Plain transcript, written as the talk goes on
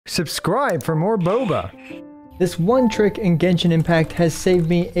Subscribe for more boba. This one trick in Genshin Impact has saved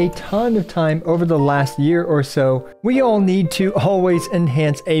me a ton of time over the last year or so. We all need to always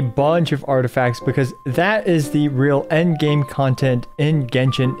enhance a bunch of artifacts because that is the real endgame content in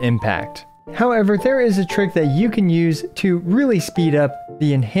Genshin Impact. However, there is a trick that you can use to really speed up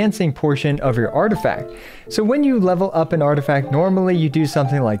the enhancing portion of your artifact. So when you level up an artifact, normally you do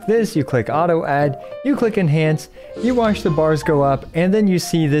something like this. You click auto add, you click enhance, you watch the bars go up, and then you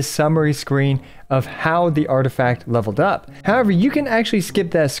see this summary screen of how the artifact leveled up. However, you can actually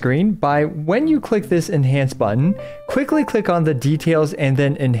skip that screen by, when you click this enhance button, quickly click on the details and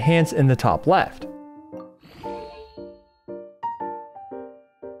then enhance in the top left.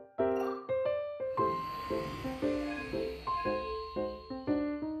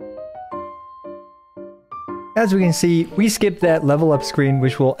 As we can see, we skipped that level up screen,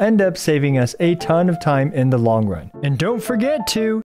 which will end up saving us a ton of time in the long run. And don't forget to